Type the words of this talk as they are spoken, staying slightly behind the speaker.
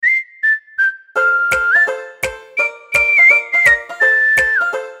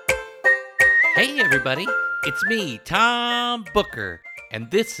everybody. It's me, Tom Booker, and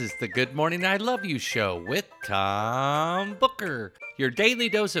this is the Good Morning I Love You show with Tom Booker, your daily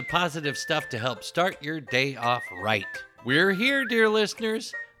dose of positive stuff to help start your day off right. We're here, dear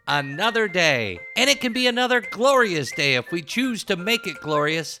listeners, another day, and it can be another glorious day if we choose to make it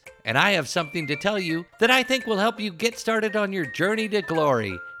glorious, and I have something to tell you that I think will help you get started on your journey to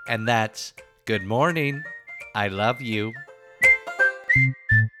glory, and that's good morning, I love you.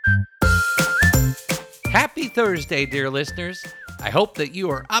 Happy Thursday, dear listeners. I hope that you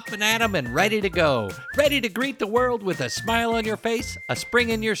are up and at 'em and ready to go. Ready to greet the world with a smile on your face, a spring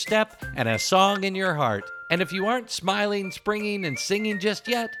in your step, and a song in your heart. And if you aren't smiling, springing, and singing just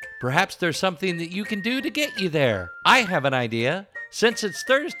yet, perhaps there's something that you can do to get you there. I have an idea. Since it's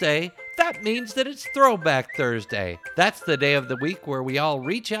Thursday, that means that it's Throwback Thursday. That's the day of the week where we all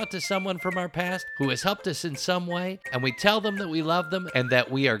reach out to someone from our past who has helped us in some way, and we tell them that we love them and that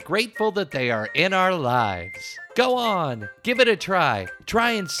we are grateful that they are in our lives. Go on, give it a try.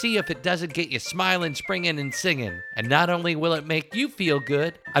 Try and see if it doesn't get you smiling, springing, and singing. And not only will it make you feel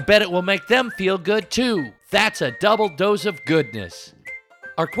good, I bet it will make them feel good too. That's a double dose of goodness.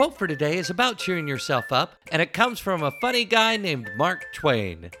 Our quote for today is about cheering yourself up, and it comes from a funny guy named Mark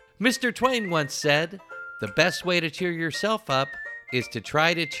Twain. Mr. Twain once said, "The best way to cheer yourself up is to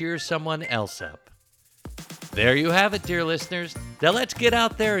try to cheer someone else up." There you have it, dear listeners. Now let's get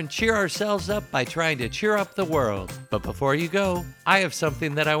out there and cheer ourselves up by trying to cheer up the world. But before you go, I have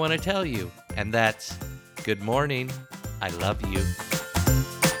something that I want to tell you, and that's, good morning, I love you.